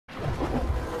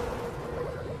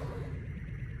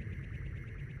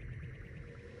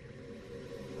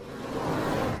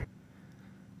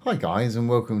Hi guys, and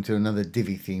welcome to another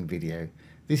Divi Theme video.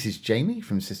 This is Jamie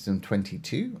from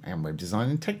System22 and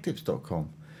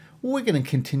webdesignandtechtips.com. We're going to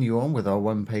continue on with our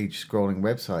one-page scrolling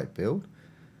website build.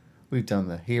 We've done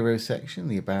the Hero section,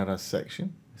 the About Us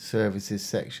section, Services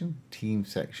section, Team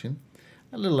section,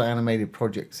 a little animated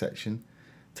project section,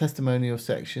 Testimonial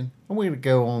section, and we're going to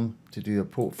go on to do a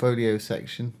Portfolio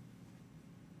section.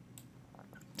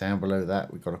 Down below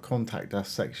that we've got a Contact Us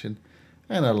section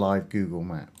and a live Google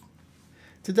map.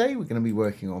 Today we're going to be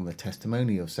working on the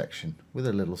Testimonial section with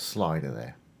a little slider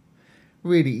there.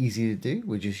 Really easy to do,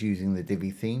 we're just using the Divi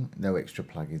theme, no extra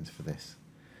plugins for this.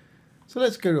 So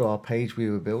let's go to our page we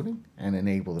were building and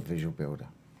enable the Visual Builder.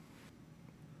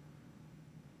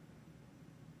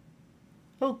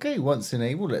 Okay, once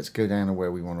enabled, let's go down to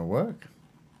where we want to work.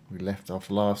 We left off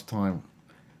last time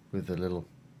with the little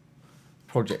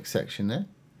project section there.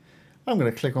 I'm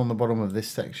going to click on the bottom of this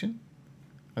section.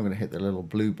 I'm going to hit the little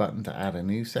blue button to add a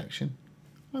new section.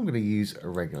 I'm going to use a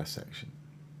regular section.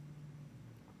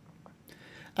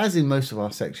 As in most of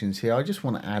our sections here, I just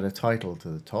want to add a title to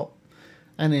the top.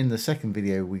 And in the second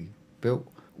video we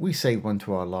built, we saved one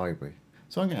to our library.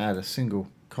 So I'm going to add a single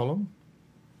column.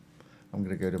 I'm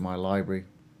going to go to my library.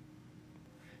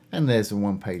 And there's the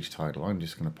one-page title. I'm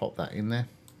just going to pop that in there.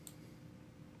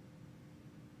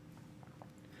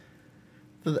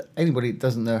 For anybody that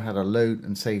doesn't know how to load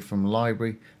and save from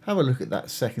library, have a look at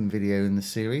that second video in the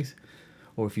series.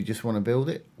 Or if you just want to build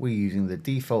it, we're using the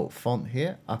default font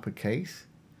here, uppercase.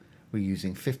 We're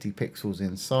using 50 pixels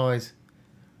in size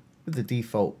with the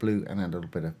default blue and a little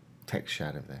bit of text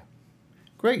shadow there.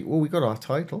 Great, well we got our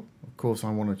title. Of course I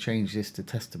want to change this to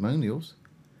Testimonials.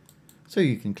 So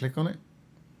you can click on it.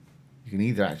 You can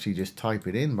either actually just type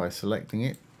it in by selecting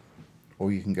it,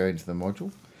 or you can go into the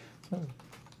module. So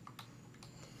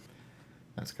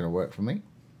that's going to work for me.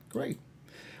 Great.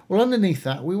 Well, underneath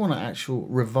that, we want an actual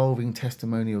revolving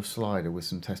testimonial slider with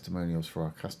some testimonials for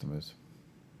our customers.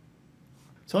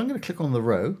 So I'm going to click on the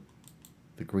row,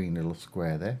 the green little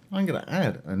square there. I'm going to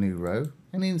add a new row,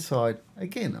 and inside,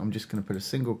 again, I'm just going to put a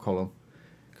single column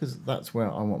because that's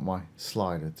where I want my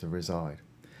slider to reside.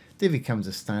 Divi comes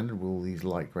as standard with all these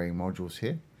light grey modules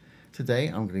here. Today,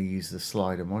 I'm going to use the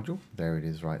slider module. There it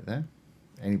is right there.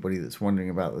 Anybody that's wondering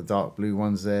about the dark blue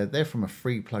ones there, they're from a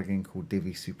free plugin called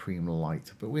Divi Supreme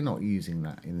Light, but we're not using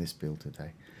that in this build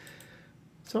today.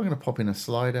 So I'm going to pop in a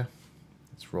slider.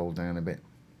 Let's roll down a bit.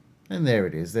 And there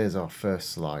it is. There's our first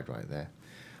slide right there.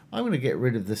 I'm going to get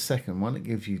rid of the second one. It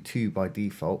gives you 2 by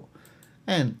default.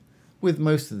 And with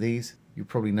most of these, you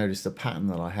probably noticed the pattern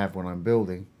that I have when I'm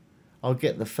building. I'll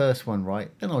get the first one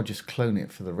right, then I'll just clone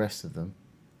it for the rest of them.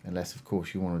 Unless, of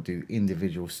course, you want to do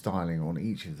individual styling on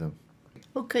each of them.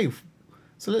 Okay,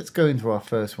 so let's go into our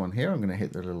first one here. I'm going to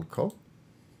hit the little cog.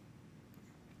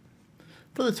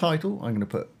 For the title, I'm going to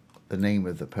put the name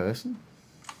of the person.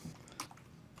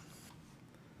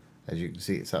 As you can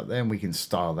see, it's up there, and we can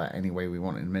style that any way we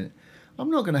want in a minute. I'm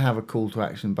not going to have a call to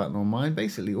action button on mine.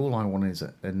 Basically, all I want is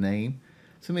a name,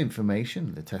 some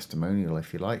information, the testimonial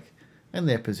if you like, and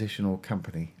their position or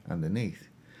company underneath.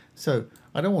 So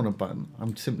I don't want a button.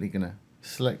 I'm simply going to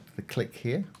select the click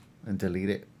here and delete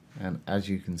it. And as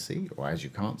you can see, or as you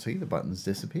can't see, the button's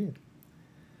disappeared.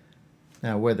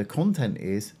 Now where the content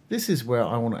is, this is where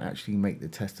I want to actually make the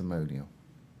testimonial.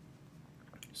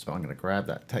 So I'm going to grab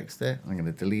that text there, I'm going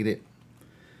to delete it.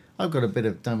 I've got a bit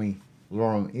of dummy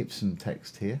lorem ipsum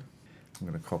text here. I'm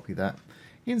going to copy that.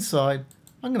 Inside,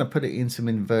 I'm going to put it in some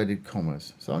inverted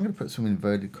commas. So I'm going to put some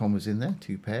inverted commas in there,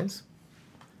 2 pairs.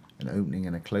 An opening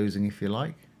and a closing if you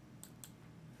like.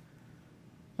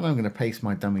 And I'm going to paste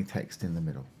my dummy text in the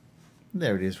middle.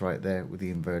 There it is right there with the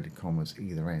inverted commas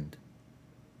either end.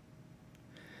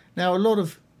 Now a lot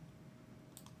of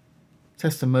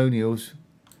testimonials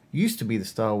used to be the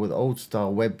style with old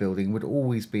style web building would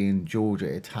always be in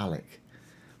Georgia italic.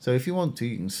 So if you want to,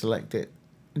 you can select it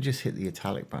and just hit the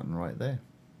italic button right there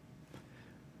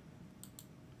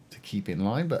to keep in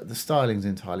line, but the styling's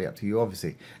entirely up to you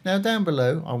obviously. Now down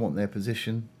below I want their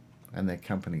position and their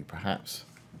company perhaps.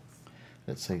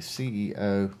 Let's say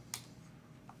CEO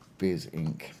Biz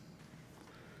Inc.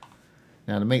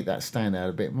 Now to make that stand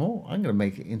out a bit more, I'm going to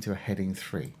make it into a heading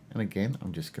 3. And again,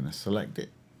 I'm just going to select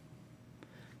it.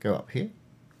 Go up here.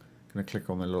 I'm going to click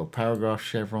on the little paragraph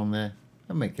chevron there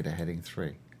and make it a heading 3.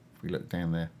 If we look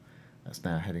down there, that's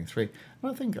now heading 3.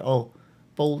 And I think I'll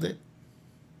bold it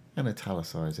and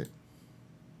italicize it.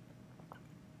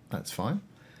 That's fine.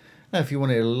 Now if you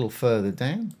want it a little further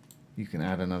down, you can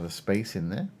add another space in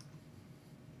there.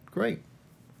 Great.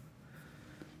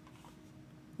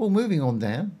 Well, moving on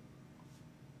down,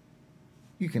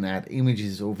 You can add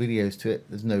images or videos to it.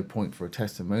 There's no point for a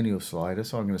testimonial slider,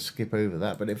 so I'm going to skip over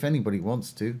that. But if anybody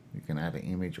wants to, you can add an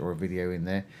image or a video in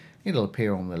there. It'll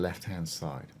appear on the left-hand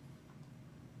side.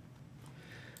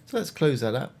 So let's close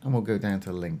that up and we'll go down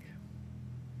to link.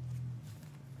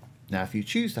 Now, if you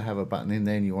choose to have a button in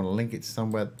there and you want to link it to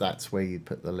somewhere, that's where you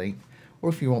put the link. Or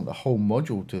if you want the whole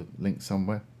module to link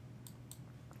somewhere,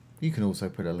 you can also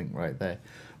put a link right there.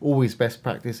 Always best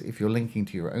practice, if you're linking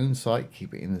to your own site,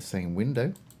 keep it in the same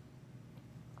window.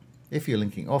 If you're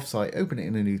linking off-site, open it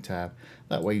in a new tab.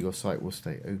 That way your site will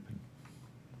stay open.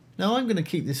 Now I'm going to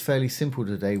keep this fairly simple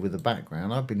today with the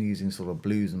background. I've been using sort of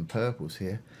blues and purples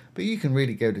here, but you can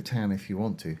really go to town if you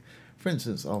want to. For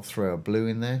instance, I'll throw a blue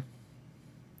in there.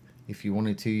 If you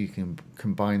wanted to, you can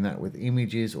combine that with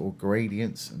images or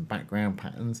gradients and background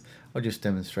patterns. I'll just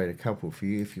demonstrate a couple for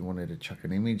you. If you wanted to chuck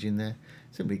an image in there,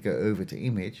 simply go over to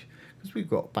image, because we've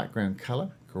got background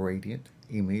color, gradient,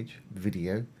 image,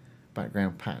 video,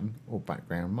 background pattern, or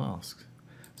background masks.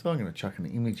 So I'm going to chuck an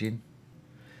image in,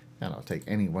 and I'll take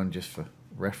any one just for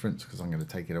reference, because I'm going to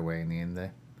take it away in the end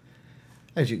there.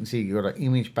 As you can see, you've got an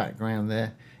image background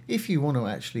there. If you want to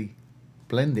actually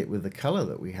blend it with the color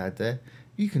that we had there,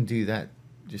 you can do that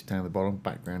just down the bottom,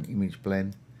 background image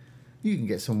blend. You can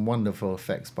get some wonderful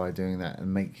effects by doing that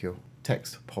and make your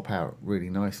text pop out really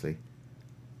nicely.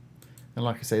 And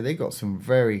like I say, they got some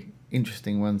very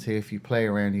interesting ones here. If you play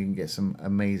around, you can get some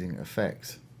amazing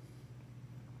effects.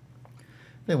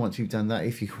 Then once you've done that,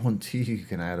 if you want to, you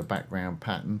can add a background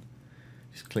pattern.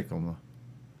 Just click on the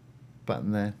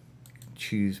button there,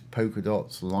 choose polka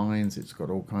dots, lines. It's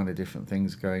got all kind of different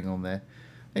things going on there.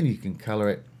 Then you can color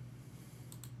it.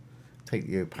 Take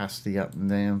the opacity up and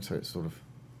down so it's sort of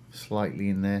slightly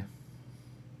in there.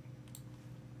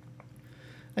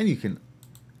 And you can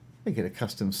make it a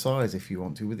custom size if you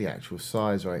want to, with the actual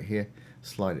size right here.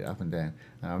 Slide it up and down.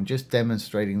 Now I'm just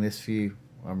demonstrating this for you.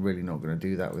 I'm really not going to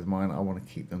do that with mine. I want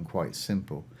to keep them quite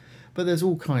simple. But there's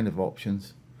all kind of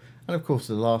options. And of course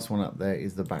the last one up there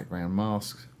is the background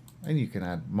masks. And you can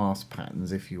add mask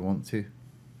patterns if you want to.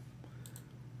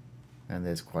 And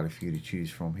there's quite a few to choose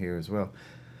from here as well.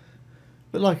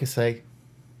 But like I say,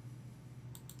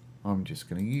 I'm just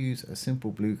going to use a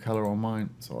simple blue color on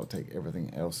mine, so I'll take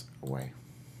everything else away.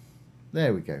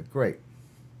 There we go, great.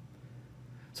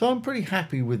 So I'm pretty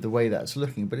happy with the way that's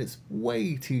looking, but it's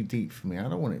way too deep for me. I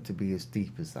don't want it to be as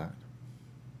deep as that.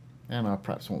 And I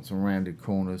perhaps want some rounded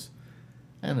corners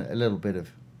and a little bit of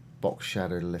box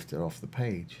shadow to lift it off the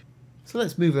page. So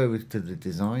let's move over to the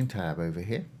design tab over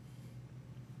here.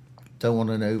 Don't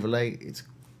want an overlay, it's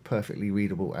perfectly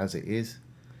readable as it is.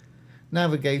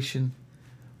 Navigation,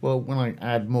 well, when I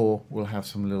add more, we'll have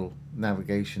some little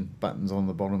navigation buttons on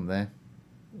the bottom there,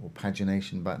 or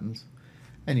pagination buttons,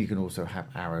 and you can also have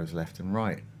arrows left and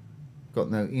right.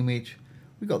 Got no image,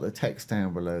 we've got the text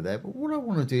down below there, but what I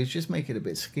want to do is just make it a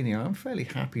bit skinnier. I'm fairly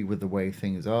happy with the way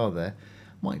things are there.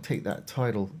 Might take that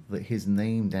title, his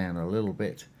name, down a little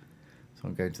bit. So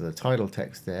I'm going to the title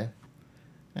text there,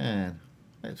 and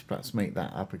let's perhaps make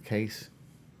that uppercase.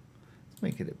 Let's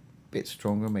make it a bit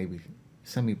stronger, maybe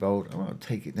semi-bold. I want to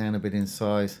take it down a bit in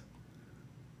size.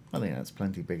 I think that's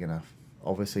plenty big enough.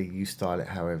 Obviously you style it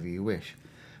however you wish.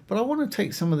 But I want to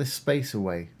take some of this space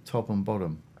away, top and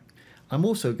bottom. I'm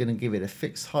also going to give it a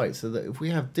fixed height so that if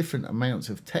we have different amounts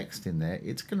of text in there,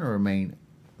 it's going to remain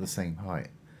the same height.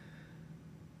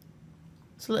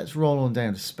 So let's roll on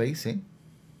down to spacing.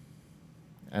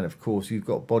 And of course you've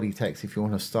got body text. If you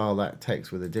want to style that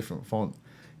text with a different font,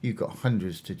 you've got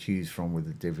hundreds to choose from with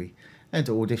the Divi. And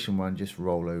to audition one, just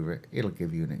roll over it. It'll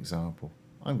give you an example.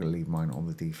 I'm going to leave mine on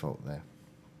the default there.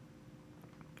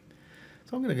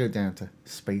 So I'm going to go down to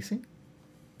spacing.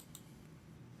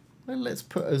 And let's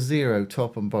put a 0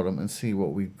 top and bottom and see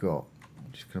what we've got.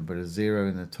 I'm just going to put a 0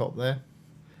 in the top there.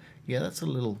 Yeah, that's a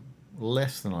little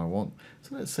less than I want.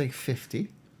 So let's say 50.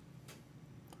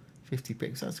 50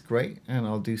 pixels, that's great. And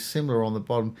I'll do similar on the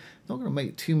bottom. Not going to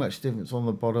make too much difference on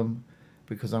the bottom,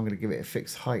 because I'm going to give it a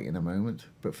fixed height in a moment,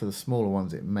 but for the smaller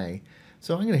ones it may.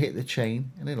 So I'm going to hit the chain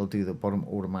and it'll do the bottom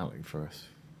automatically for us.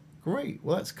 Great,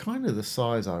 well that's kind of the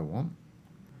size I want.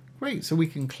 Great, so we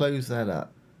can close that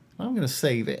up. I'm going to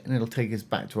save it and it'll take us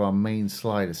back to our main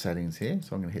slider settings here.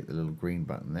 So I'm going to hit the little green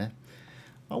button there.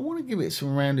 I want to give it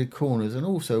some rounded corners, and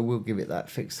also we'll give it that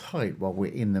fixed height while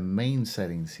we're in the main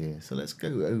settings here. So let's go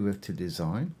over to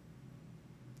design.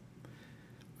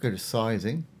 Go to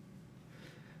sizing.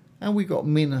 And we got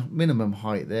minimum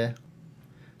height there.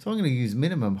 So I'm going to use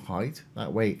minimum height.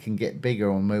 That way it can get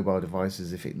bigger on mobile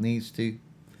devices if it needs to,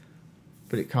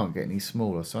 but it can't get any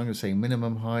smaller. So I'm going to say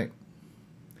minimum height,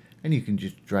 and you can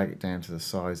just drag it down to the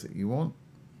size that you want.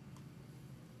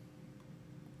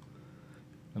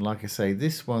 And like I say,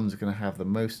 this one's going to have the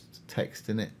most text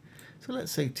in it. So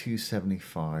let's say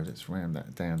 275. Let's round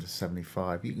that down to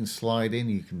 75. You can slide in,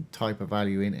 you can type a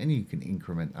value in, and you can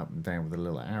increment up and down with the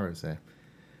little arrows there.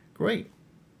 Great.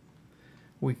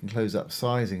 We can close up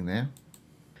sizing now.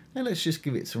 And let's just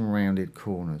give it some rounded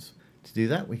corners. To do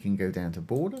that, we can go down to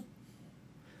border.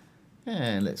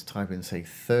 And let's type in, say,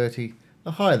 30.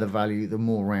 The higher the value, the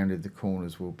more rounded the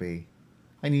corners will be.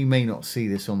 And you may not see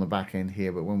this on the back end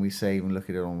here, but when we save and look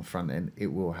at it on the front end,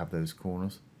 it will have those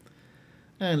corners.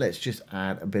 And let's just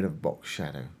add a bit of box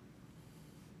shadow.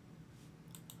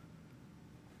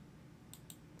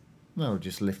 That'll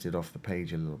just lift it off the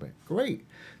page a little bit. Great.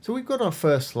 So we've got our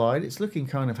first slide. It's looking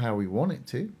kind of how we want it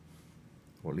to,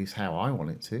 or at least how I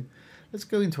want it to. Let's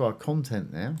go into our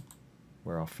content now,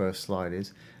 where our first slide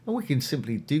is, and we can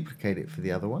simply duplicate it for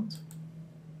the other ones.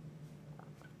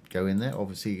 Go in there.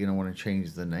 Obviously, you're going to want to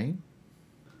change the name.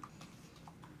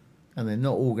 And they're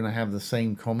not all going to have the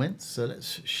same comments, so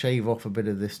let's shave off a bit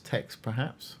of this text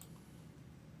perhaps.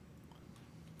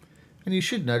 And you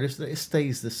should notice that it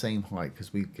stays the same height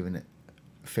because we've given it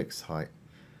a fixed height.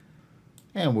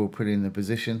 And we'll put in the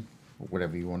position, or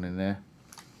whatever you want in there.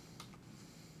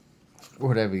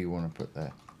 Whatever you want to put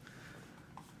there.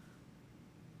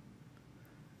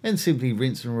 And simply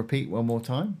rinse and repeat one more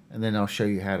time, and then I'll show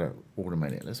you how to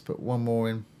automate it. Let's put one more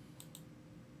in.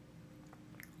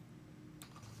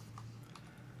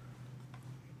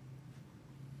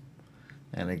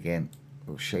 And again,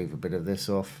 we'll shave a bit of this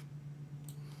off.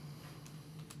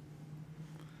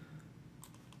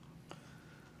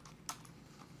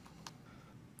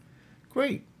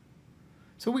 Great.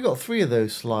 So we got 3 of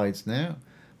those slides now.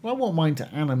 Well, I want mine to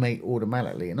animate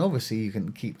automatically, and obviously you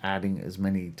can keep adding as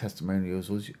many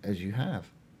testimonials as you have.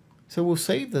 So we'll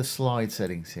save the slide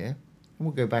settings here, and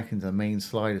we'll go back into the main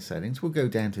slider settings. We'll go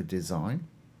down to design.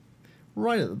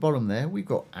 Right at the bottom there, we've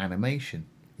got animation.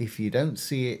 If you don't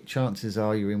see it, chances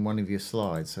are you're in one of your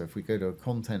slides. So if we go to a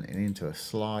content and into a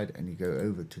slide and you go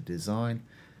over to design,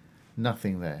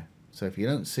 nothing there. So if you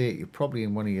don't see it, you're probably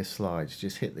in one of your slides.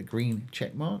 Just hit the green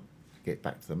check mark, get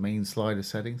back to the main slider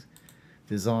settings,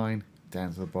 design,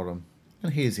 down to the bottom,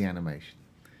 and here's the animation.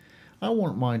 I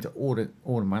want mine to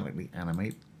automatically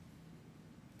animate,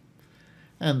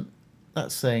 and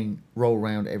that's saying roll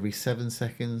round every 7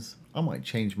 seconds. I might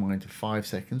change mine to 5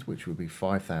 seconds, which would be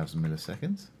 5,000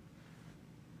 milliseconds.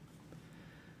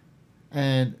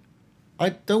 And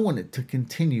I don't want it to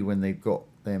continue when they've got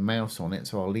their mouse on it,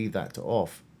 so I'll leave that to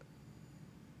off.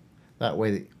 That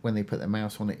way, when they put their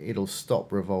mouse on it, it'll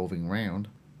stop revolving round.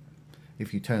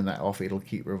 If you turn that off, it'll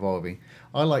keep revolving.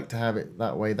 I like to have it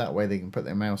that way they can put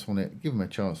their mouse on it, give them a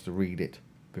chance to read it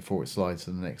before it slides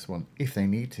to the next one, if they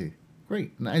need to.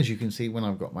 Great. And as you can see, when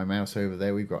I've got my mouse over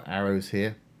there, we've got arrows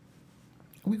here.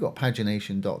 We've got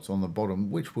pagination dots on the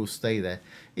bottom, which will stay there.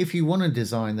 If you want to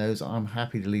design those, I'm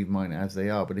happy to leave mine as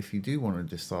they are, but if you do want to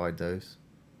decide those,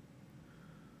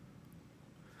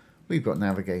 we've got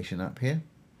navigation up here,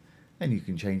 and you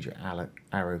can change your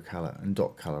arrow color and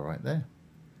dot color right there.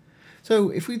 So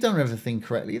if we've done everything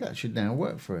correctly, that should now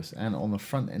work for us. And on the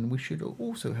front end, we should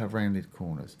also have rounded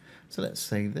corners. So let's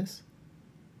save this.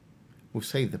 We'll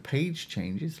save the page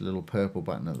changes, little purple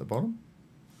button at the bottom.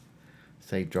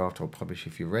 Save draft or publish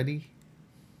if you're ready.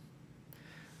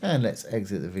 And let's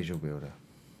exit the Visual Builder.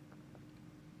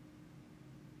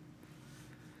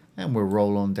 And we'll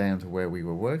roll on down to where we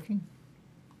were working.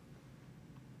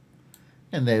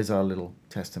 And there's our little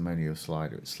testimonial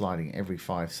slider. It's sliding every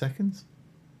 5 seconds.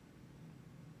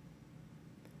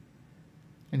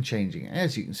 And changing.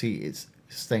 As you can see, it's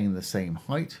staying the same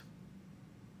height.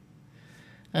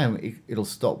 And it'll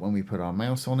stop when we put our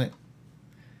mouse on it.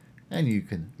 And you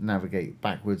can navigate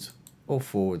backwards or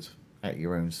forwards at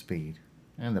your own speed.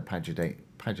 And the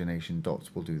pagination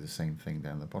dots will do the same thing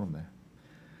down the bottom there.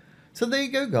 So there you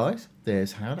go, guys.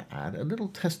 There's how to add a little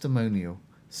testimonial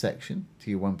section to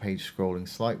your one-page scrolling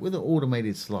slide with an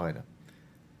automated slider.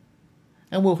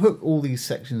 And we'll hook all these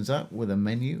sections up with a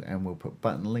menu, and we'll put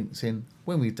button links in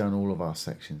when we've done all of our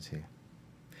sections here.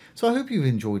 So I hope you've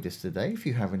enjoyed this today. If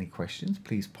you have any questions,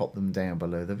 please pop them down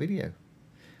below the video.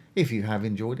 If you have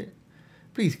enjoyed it,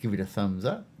 please give it a thumbs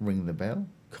up, ring the bell,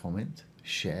 comment,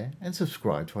 share, and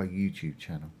subscribe to our YouTube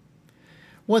channel.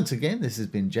 Once again, this has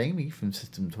been Jamie from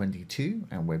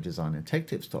System22 and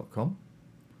webdesignandtechtips.com.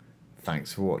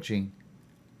 Thanks for watching.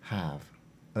 Have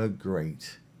a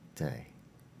great day.